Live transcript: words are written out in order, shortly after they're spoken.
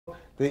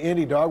the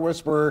Indy Dog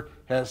Whisperer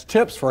has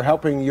tips for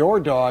helping your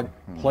dog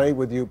play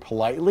with you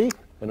politely.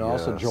 And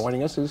also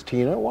joining us is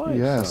Tina White.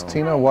 Yes,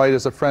 Tina White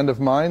is a friend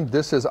of mine.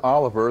 This is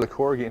Oliver, the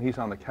corgi, and he's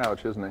on the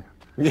couch, isn't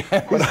he?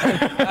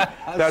 Yeah.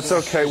 That's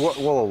okay.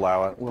 We'll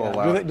allow it. We'll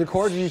allow it. Do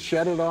corgis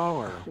shed it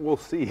all? Or? We'll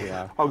see.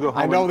 Yeah. I'll go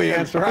home. I know the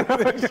answer. I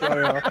think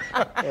so,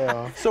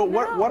 yeah. So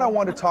what I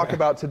want to talk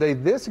about today,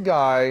 this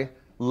guy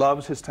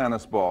loves his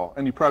tennis ball.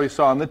 And you probably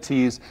saw on the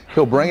tees,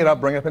 he'll bring it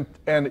up,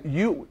 and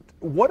you...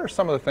 What are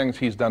some of the things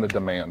he's done to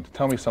demand?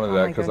 Tell me some of that.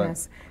 Oh my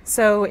goodness.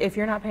 So if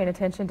you're not paying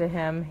attention to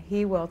him,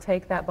 he will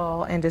take that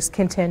ball and just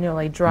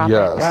continually drop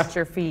it at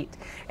your feet.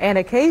 And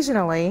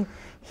occasionally,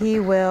 he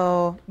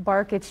will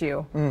bark at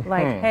you,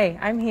 like, hey,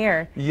 I'm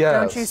here. Yes.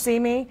 Don't you see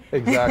me?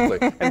 Exactly.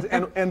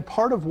 and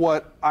part of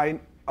what a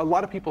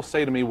lot of people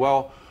say to me,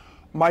 well,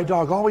 my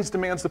dog always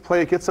demands to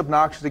play. It gets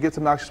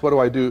obnoxious. What do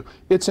I do?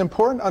 It's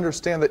important to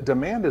understand that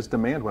demand is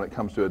demand when it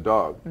comes to a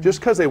dog.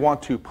 Just because they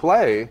want to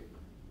play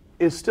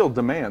is still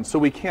demand, so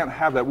we can't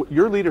have that.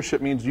 Your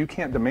leadership means you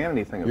can't demand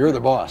anything. You're the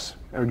boss.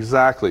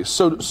 Exactly.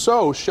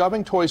 So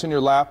shoving toys in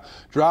your lap,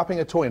 dropping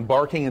a toy and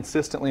barking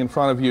insistently in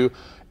front of you,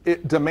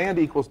 demand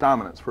equals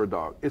dominance for a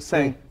dog. It's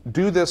saying,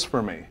 do this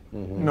for me.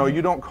 No,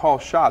 you don't call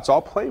shots.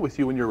 I'll play with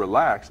you when you're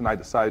relaxed and I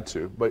decide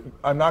to, but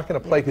I'm not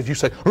going to play because you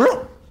say,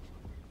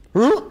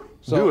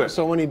 do it.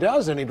 So when he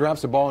does and he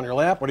drops the ball in your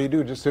lap, what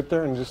do? Just sit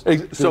there and just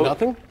do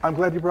nothing? I'm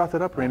glad you brought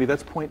that up, Randy.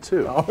 That's point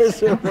 2. Oh,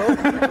 is it really?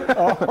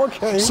 Oh,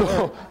 okay.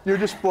 So you're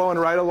just flowing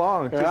right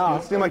along.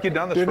 It seemed like you'd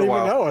done this for a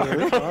while.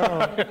 Didn't even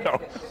know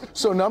it.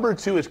 So number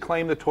 2 is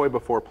claim the toy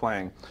before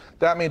playing.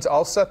 That means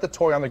I'll set the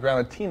toy on the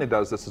ground, and Tina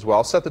does this as well.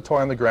 I'll set the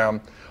toy on the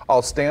ground.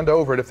 I'll stand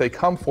over it. If they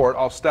come for it,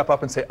 I'll step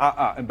up and say,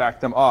 and back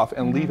them off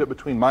and leave it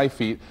between my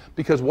feet,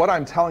 because what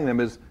I'm telling them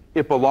is,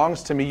 it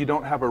belongs to me. You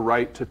don't have a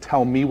right to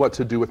tell me what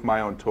to do with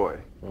my own toy.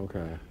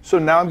 Okay. So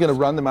now I'm going to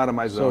run them out of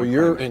my zone. So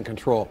you're in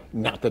control,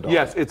 not the dog.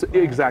 Yes,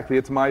 exactly.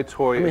 It's my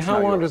toy. I mean,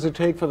 how long does it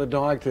take for the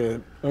dog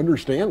to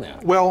understand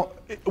that? Well,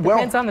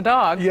 depends on the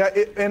dog. Yeah,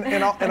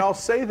 and I'll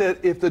say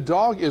that if the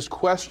dog is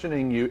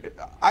questioning you,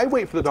 I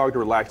wait for the dog to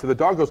relax. If the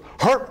dog goes,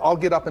 "Hurt," I'll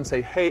get up and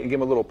say, "Hey," and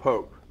give him a little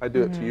poke. I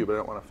do it to you, but I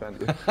don't want to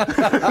offend you.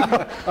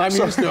 I'm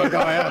used to it.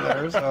 Go ahead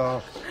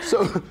there.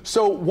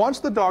 So once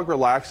the dog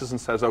relaxes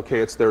and says, okay,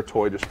 it's their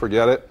toy, just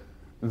forget it,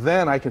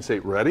 then I can say,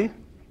 ready?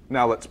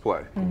 Now let's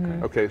play.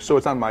 Okay, so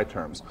it's on my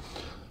terms.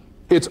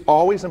 It's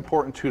always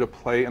important, too, to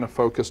play in a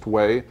focused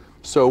way.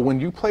 So when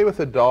you play with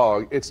a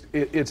dog,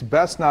 it's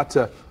best not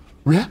to,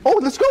 oh,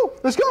 let's go,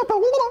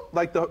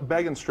 like the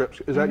begging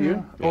strips. Is that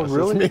you? Oh,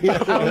 really?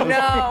 Oh,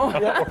 no.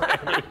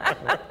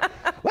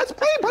 Let's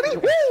play, buddy!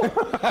 Woo!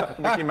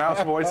 Mickey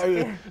Mouse voice.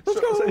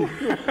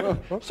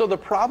 So the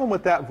problem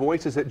with that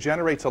voice is it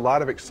generates a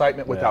lot of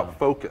excitement without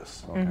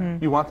focus.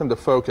 You want them to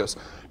focus.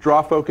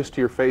 Draw focus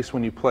to your face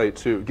when you play,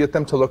 too. Get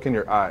them to look in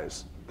your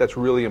eyes. That's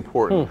really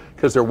important,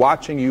 because they're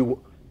watching you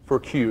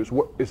for cues.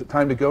 Is it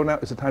time to go now?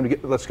 Is it time to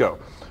get? Let's go.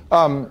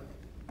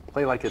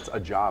 Play like it's a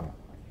job.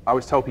 I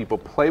always tell people,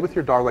 play with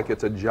your dog like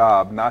it's a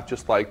job, not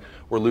just like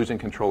we're losing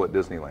control at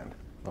Disneyland.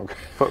 Okay.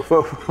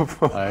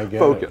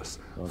 Focus.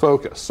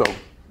 Focus. So,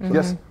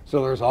 yes.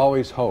 So there's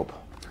always hope.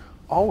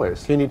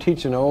 Always. Can you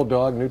teach an old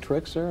dog new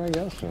tricks there, I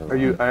guess? Are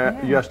you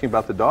asking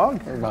about the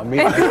dog? Or about me?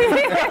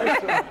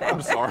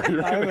 I'm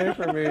sorry. I think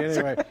for me,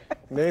 anyway.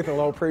 Nathan,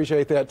 we'll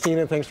appreciate that.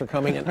 Tina, thanks for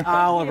coming. And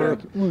Oliver.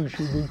 That's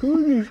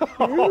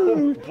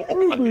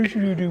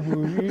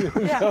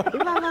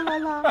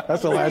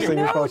the last thing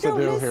you're supposed to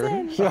do here.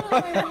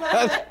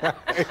 That's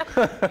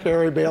right.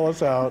 Carrie, bail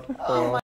us out.